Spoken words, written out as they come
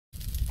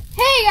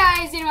Hey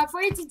guys,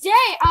 for you today.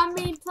 I'm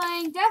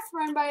playing Death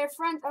Run by a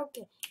friend.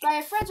 Okay, by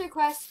a friend's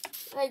request,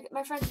 like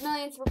my friend's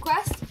millionth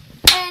request,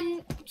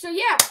 and so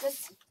yeah,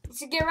 let's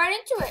get right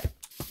into it.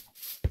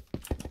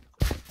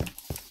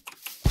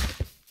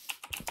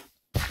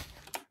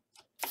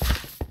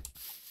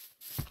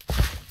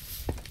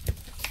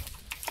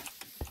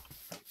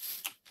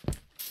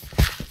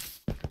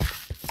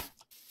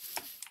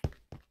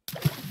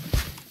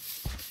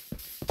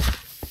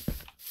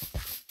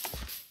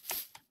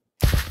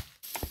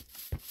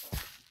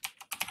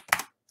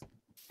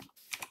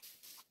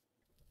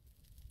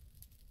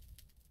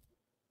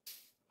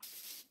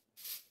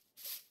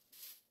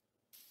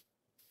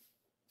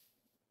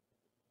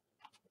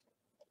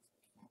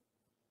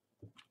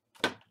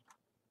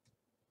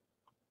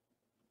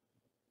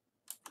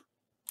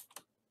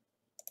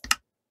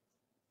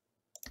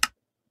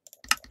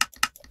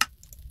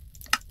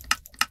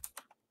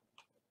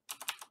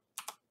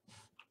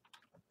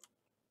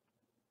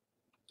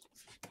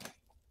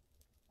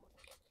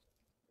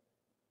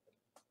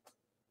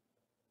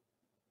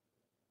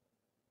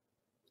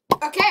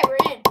 Okay, we're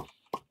in.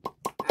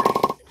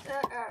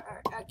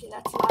 Alright, okay,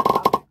 that's a lot of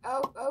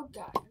power. Oh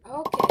god.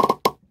 Okay.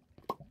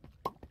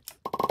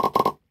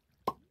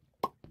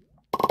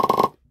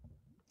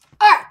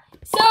 Alright,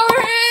 so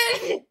we're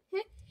in.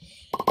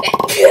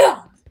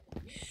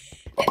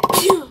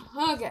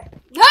 Okay.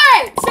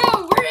 Alright, so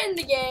we're in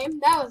the game.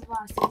 That was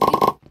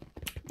awesome.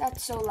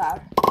 That's so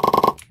loud.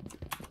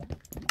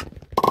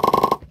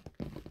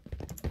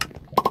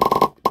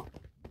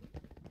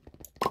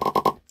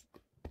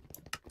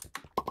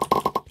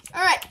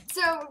 Alright,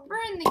 so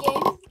we're in the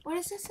game. What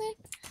does this say?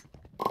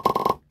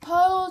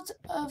 Puzzles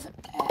of...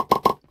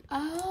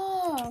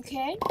 Oh,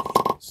 okay.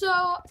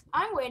 So,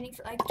 I'm waiting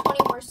for like 20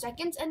 more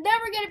seconds, and then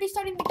we're going to be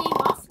starting the game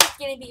off. It's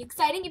going to be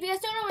exciting. If you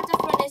guys don't know what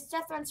Death Run is,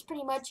 Death Run's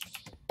pretty much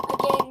a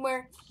game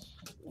where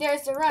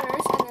there's the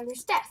runners and then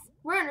there's death.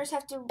 Runners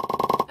have to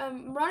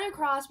run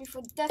across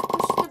before death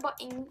pushes the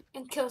button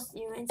and kills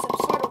you in some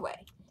sort of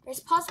way. There's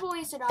possible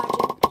ways to dodge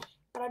it,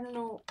 but I don't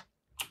know.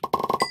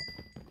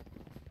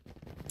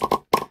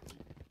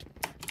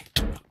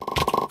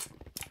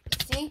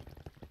 See?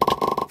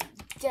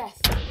 Death.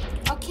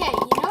 Okay,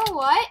 you know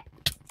what?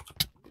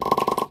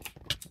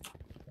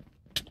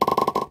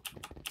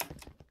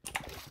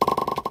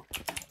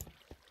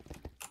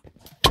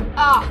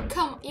 Ah,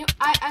 come on.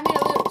 I'm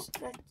gonna lose.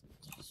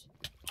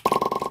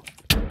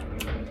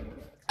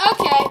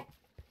 Okay.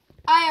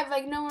 I have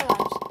like no more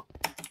lives.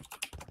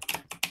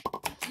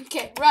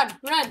 Okay, run.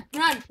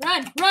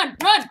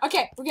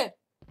 Okay, we're good.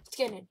 Let's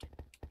get in.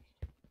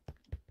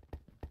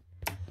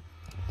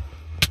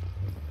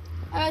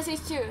 I was say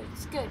 2.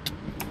 It's good.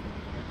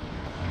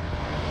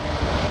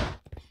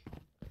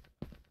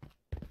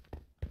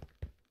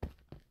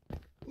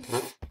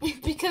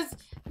 Because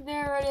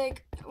they're already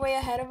like way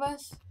ahead of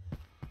us.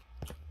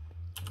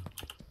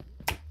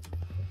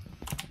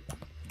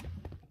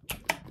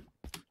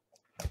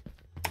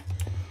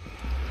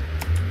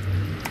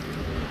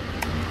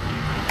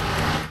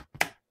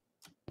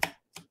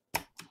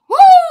 Woo!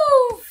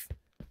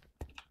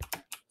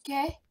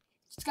 Okay,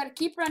 just gotta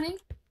keep running.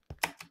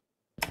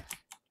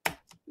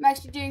 I'm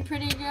actually doing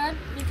pretty good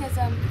because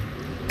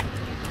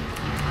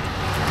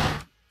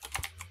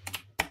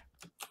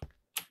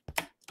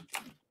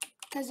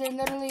they're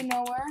literally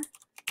nowhere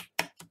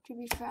to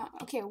be found.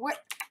 Okay, where?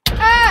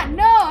 Ah,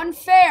 no,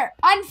 unfair,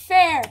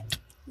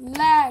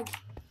 lag.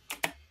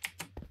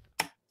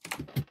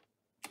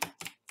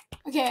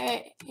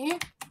 Okay, here.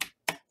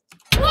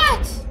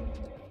 What?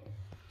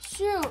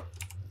 Shoot.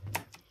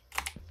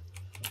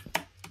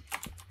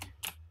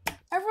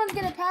 Everyone's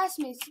gonna pass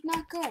me. It's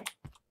not good.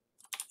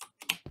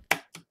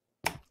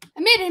 I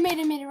made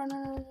it.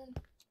 Run.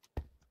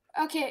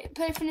 Okay,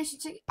 play finish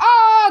it.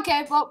 Oh,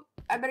 okay. Well,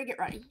 I better get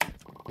running.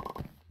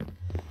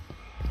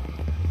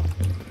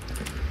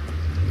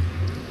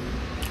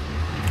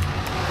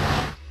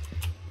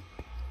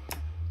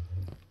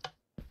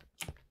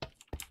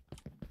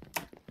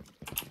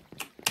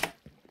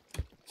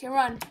 Okay,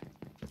 run.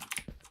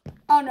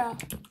 Oh no.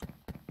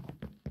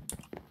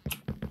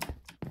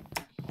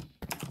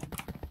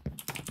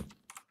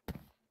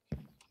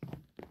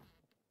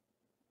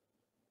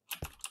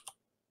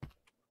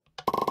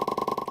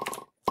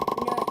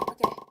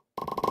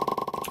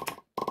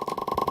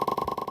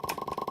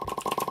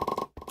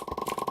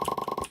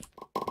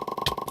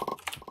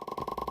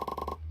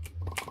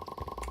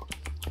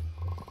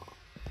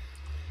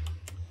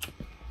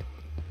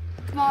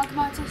 Come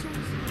on,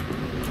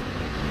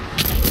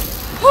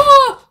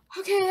 Oh!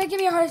 Okay, that gave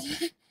me a heart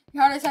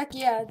attack.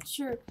 Yeah,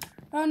 sure.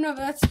 Oh no,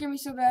 but that scared me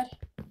so bad.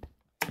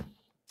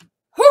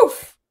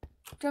 Whoof!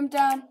 Jump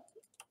down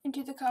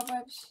into the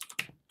cobwebs.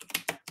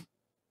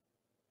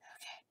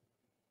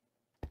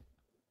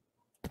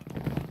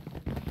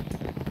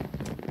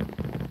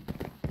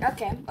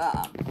 Okay.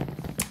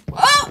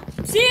 Oh!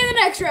 See you in the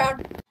next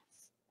round.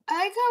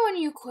 I like how when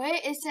you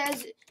quit, it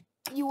says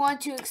you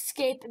want to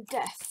escape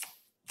death.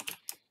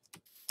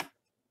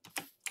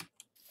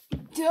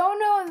 Don't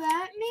know what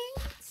that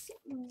means,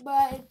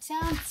 but it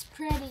sounds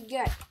pretty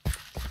good.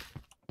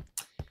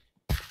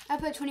 I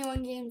played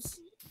 21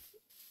 games.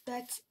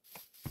 That's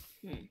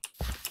and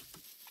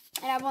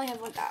I've only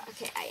had one.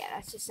 Okay, yeah,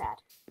 that's just sad.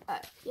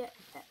 Yeah.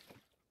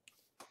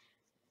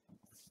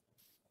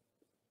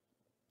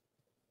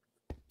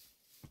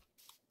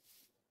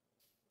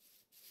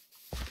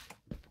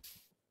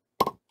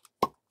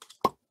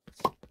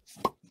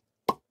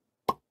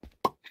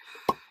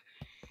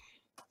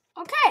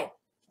 Okay.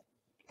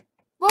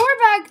 Well,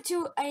 we're back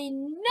to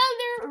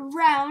another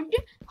round.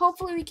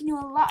 Hopefully, we can do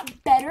a lot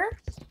better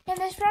in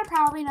this round.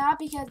 Probably not,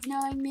 because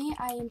knowing me,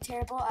 I am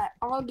terrible at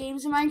all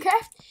games in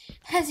Minecraft.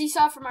 As you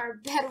saw from our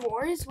Bed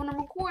Wars, when I'm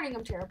recording,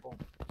 I'm terrible.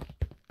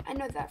 I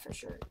know that for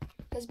sure.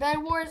 Because Bed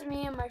Wars,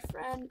 me and my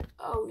friend,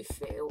 oh, we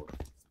failed.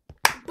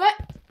 But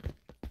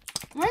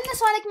we're in the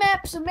Sonic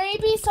map, so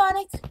maybe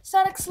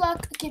Sonic's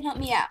luck can help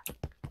me out.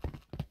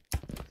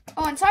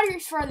 Oh, and sorry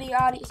for the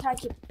audio. Sorry, I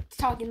keep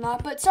talking a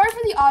lot, but sorry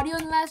for the audio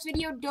in the last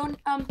video.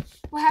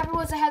 What happened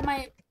was I had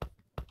my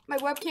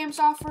webcam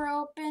software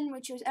open,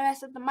 which was I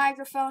messed up the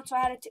microphone, so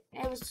I had to.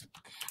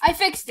 I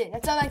fixed it.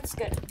 That's all. That's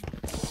good.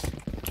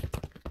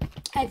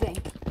 I think.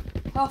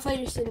 Hopefully,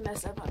 I just didn't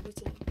mess up on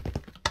everything.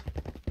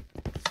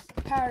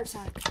 Power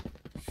Sonic.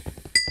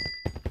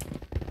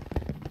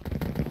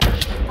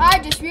 I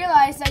just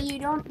realized that you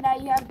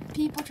have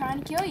people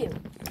trying to kill you.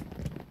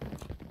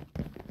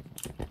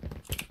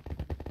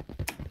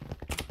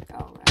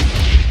 Oh,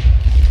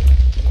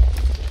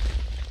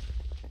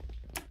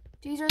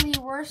 these are the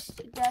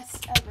worst deaths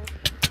ever.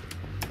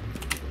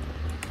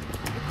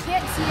 I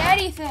can't see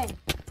anything.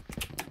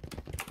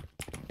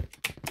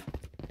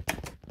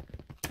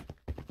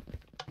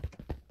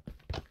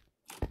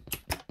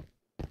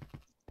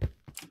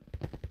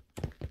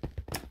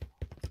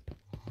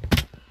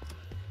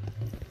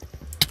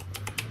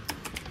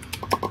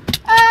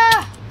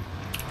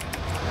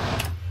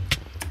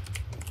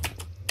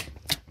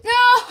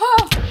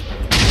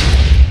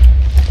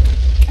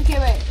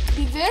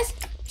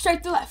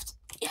 Strike the left.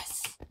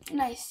 Yes.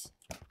 Nice.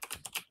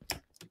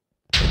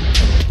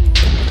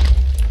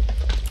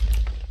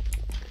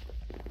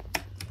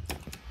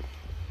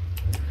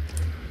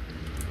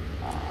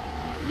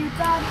 You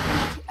got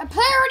it. A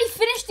player already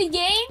finished the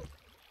game?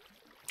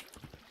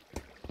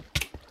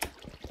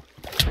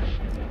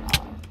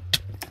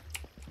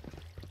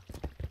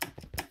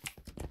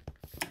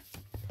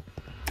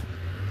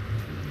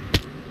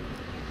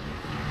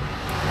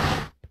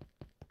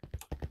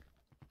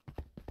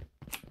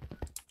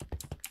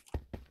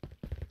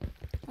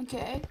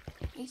 Okay,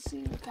 I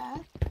see the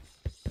path.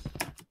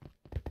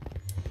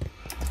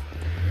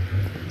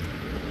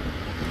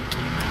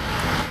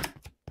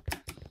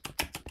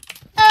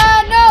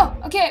 No!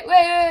 Okay,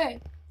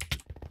 wait.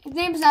 His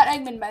name's not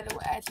Eggman, by the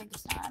way. I think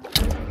it's not.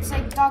 It's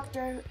like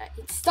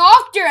It's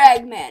Dr.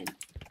 Eggman!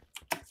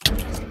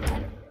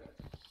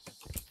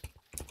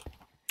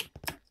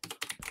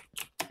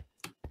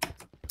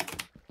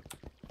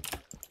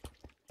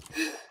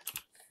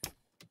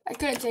 I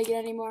couldn't take it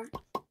anymore.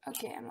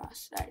 Okay, I'm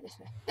lost. Alright, this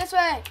way. This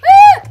way!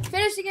 Woo!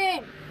 Finish the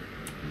game!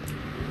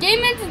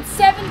 Game ends in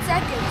 7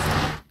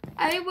 seconds.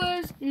 I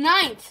was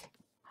 9th.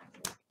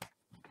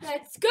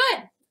 That's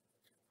good.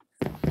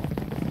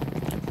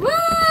 Woo!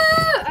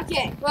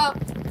 Okay, well,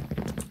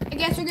 I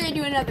guess we're gonna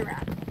do another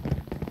round.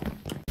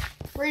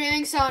 We're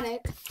doing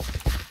Sonic.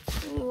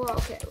 Ooh,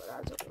 okay,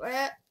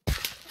 what?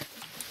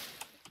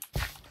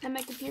 And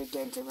my computer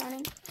turns to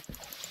running.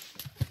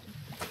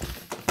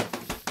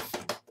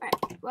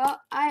 Alright,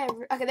 well,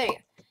 okay, there you go.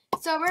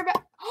 So we're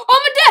back. Oh,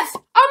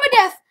 I'm a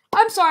death!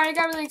 I'm sorry, I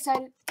got really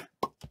excited.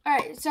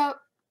 Alright, so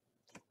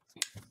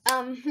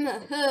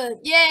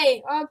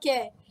yay,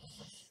 okay.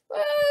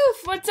 Woo,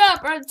 what's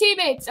up, our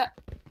teammates?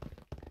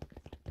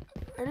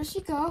 Where does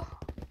she go?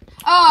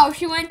 Oh,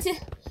 she went to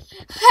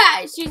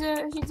she's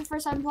the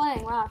first time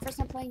playing. Wow, first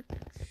time playing.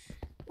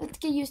 Let's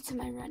get used to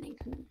my running.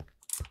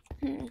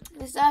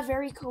 This is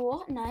very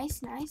cool.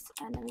 Nice.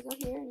 And then we go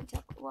here and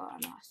tell whoa,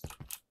 I'm lost.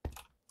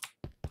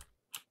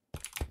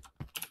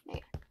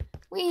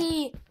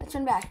 Wee! Let's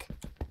run back.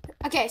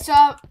 Okay, so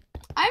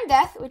I'm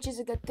death, which is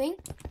a good thing.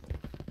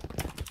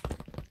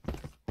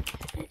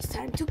 It's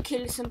time to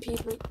kill some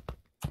people.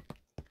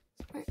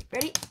 Right,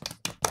 ready?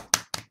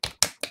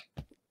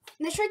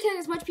 Let's try killing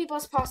as much people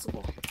as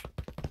possible.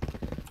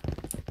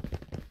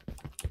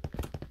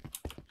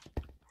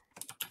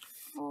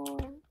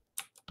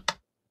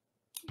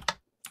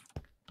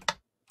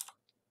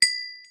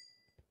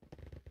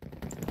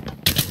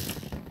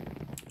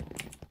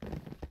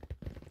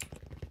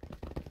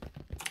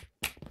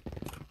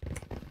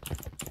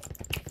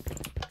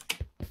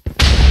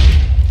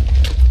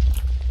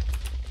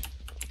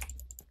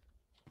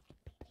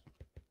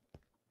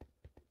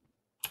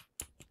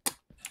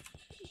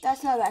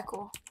 That's not that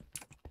cool.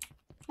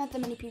 Not that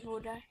many people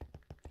would die.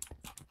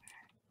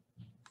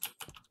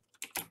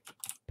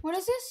 What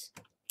is this?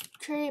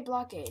 Create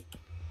blockade.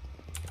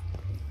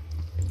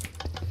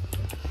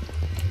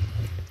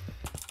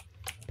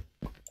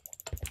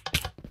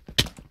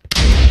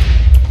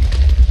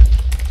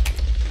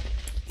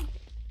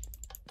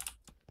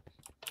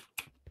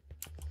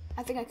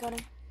 I think I caught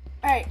him.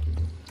 Alright.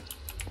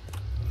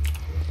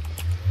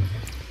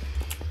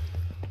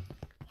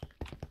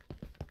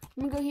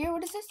 I'm gonna go here.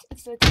 What is this?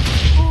 It's the.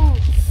 Oh,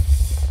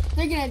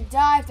 they're gonna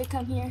die if they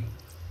come here.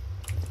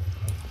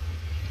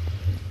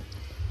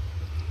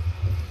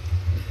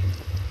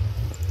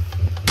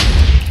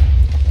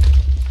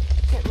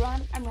 Okay,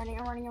 run. I'm running.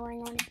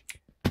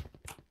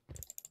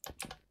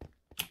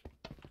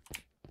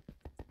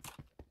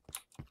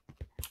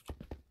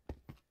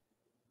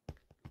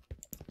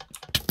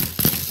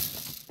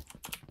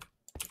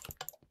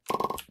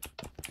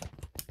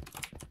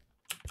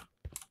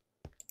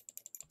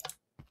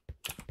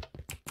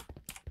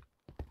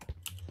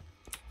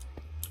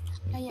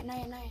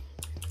 Not yet.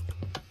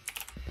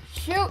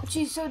 Shoot,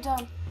 she's so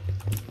dumb.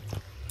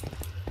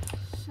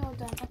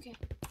 Okay.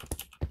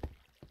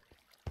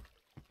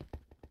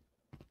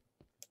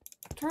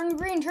 Turn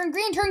green.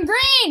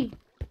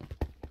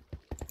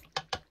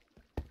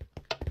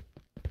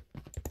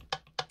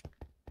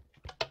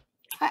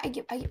 I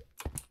get.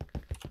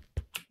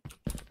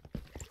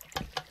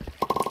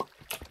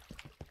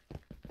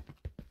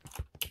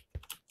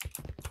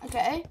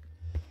 Okay.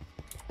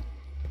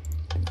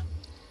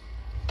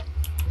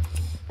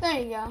 There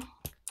you go.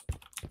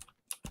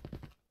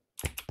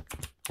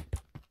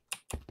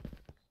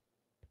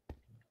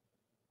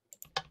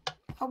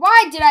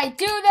 Why did I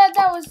do that?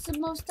 That was the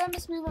most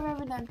dumbest move I've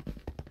ever done.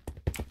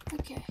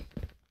 Okay.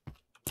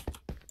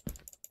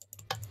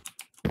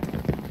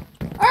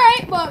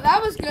 Alright, well,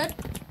 that was good.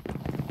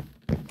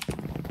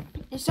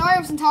 I'm sorry I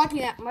wasn't talking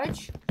that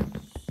much.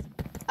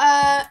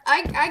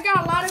 I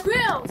got a lot of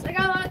kills.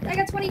 I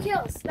got 20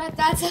 kills.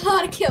 That's a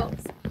lot of kills.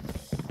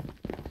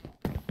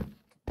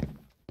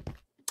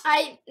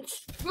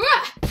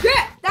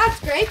 That's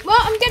great. Well,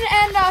 I'm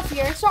gonna end off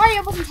here. Sorry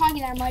I wasn't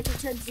talking that much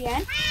towards the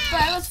end,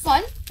 but it was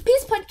fun.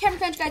 Peace Punch Camera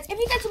Crunch, guys. If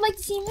you guys would like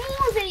to see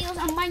more videos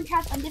on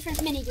Minecraft on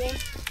different mini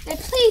games, then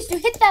please do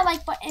hit that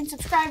like button and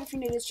subscribe if you're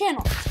new to this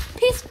channel.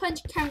 Peace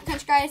Punch Camera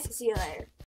Crunch, guys. See you later.